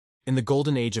In the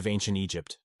golden age of ancient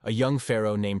Egypt, a young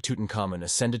pharaoh named Tutankhamun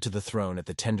ascended to the throne at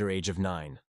the tender age of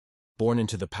 9. Born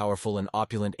into the powerful and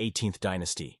opulent 18th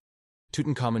dynasty,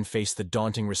 Tutankhamun faced the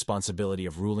daunting responsibility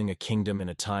of ruling a kingdom in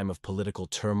a time of political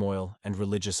turmoil and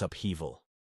religious upheaval.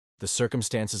 The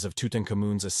circumstances of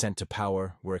Tutankhamun's ascent to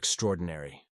power were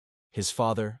extraordinary. His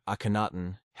father,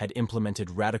 Akhenaten, had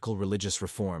implemented radical religious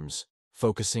reforms,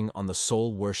 focusing on the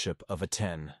sole worship of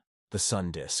Aten, the sun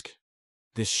disk.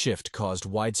 This shift caused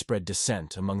widespread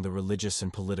dissent among the religious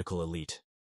and political elite,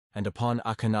 and upon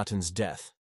Akhenaten's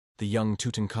death, the young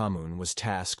Tutankhamun was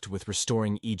tasked with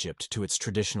restoring Egypt to its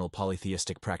traditional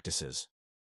polytheistic practices.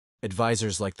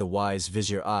 Advisors like the wise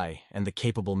Vizier I and the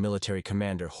capable military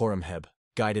commander Horemheb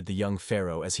guided the young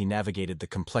pharaoh as he navigated the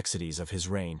complexities of his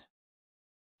reign.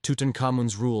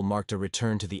 Tutankhamun's rule marked a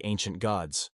return to the ancient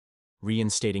gods,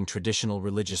 reinstating traditional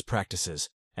religious practices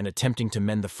and attempting to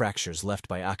mend the fractures left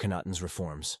by Akhenaten's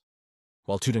reforms.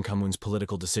 While Tutankhamun's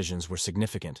political decisions were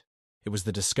significant, it was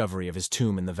the discovery of his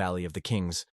tomb in the Valley of the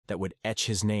Kings that would etch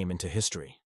his name into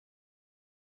history.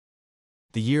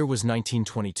 The year was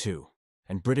 1922,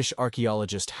 and British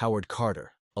archaeologist Howard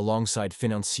Carter, alongside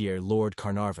financier Lord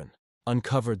Carnarvon,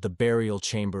 uncovered the burial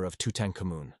chamber of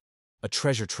Tutankhamun, a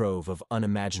treasure trove of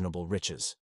unimaginable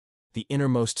riches. The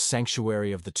innermost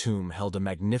sanctuary of the tomb held a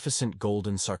magnificent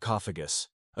golden sarcophagus,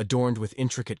 adorned with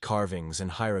intricate carvings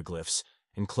and hieroglyphs,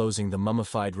 enclosing the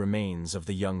mummified remains of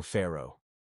the young pharaoh.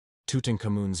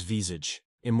 Tutankhamun's visage,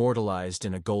 immortalized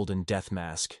in a golden death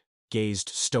mask, gazed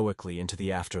stoically into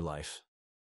the afterlife.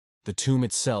 The tomb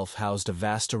itself housed a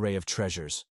vast array of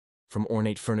treasures, from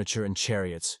ornate furniture and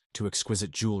chariots to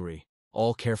exquisite jewelry,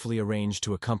 all carefully arranged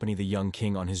to accompany the young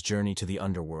king on his journey to the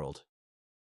underworld.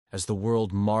 As the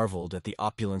world marveled at the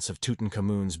opulence of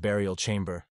Tutankhamun's burial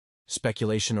chamber,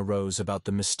 speculation arose about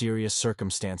the mysterious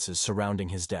circumstances surrounding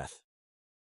his death.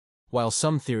 While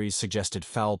some theories suggested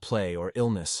foul play or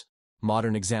illness,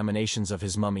 modern examinations of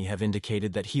his mummy have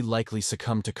indicated that he likely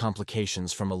succumbed to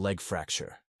complications from a leg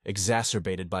fracture,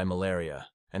 exacerbated by malaria,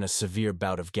 and a severe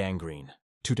bout of gangrene.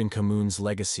 Tutankhamun's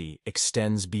legacy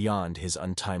extends beyond his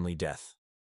untimely death.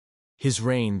 His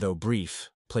reign, though brief,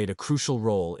 played a crucial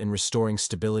role in restoring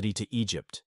stability to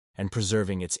Egypt and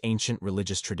preserving its ancient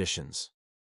religious traditions.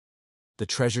 The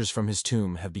treasures from his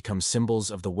tomb have become symbols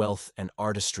of the wealth and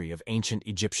artistry of ancient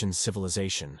Egyptian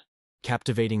civilization,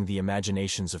 captivating the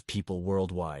imaginations of people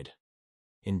worldwide.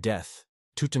 In death,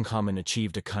 Tutankhamun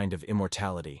achieved a kind of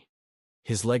immortality.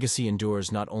 His legacy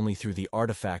endures not only through the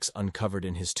artifacts uncovered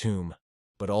in his tomb,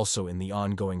 but also in the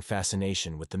ongoing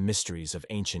fascination with the mysteries of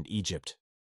ancient Egypt.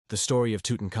 The story of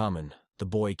Tutankhamun, the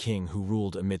boy king who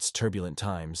ruled amidst turbulent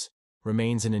times,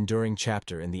 remains an enduring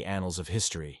chapter in the annals of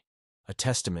history, a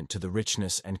testament to the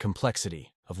richness and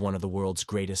complexity of one of the world's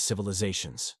greatest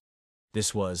civilizations.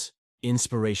 This was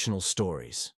Inspirational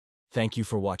Stories. Thank you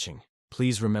for watching.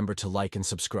 Please remember to like and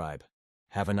subscribe.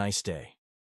 Have a nice day.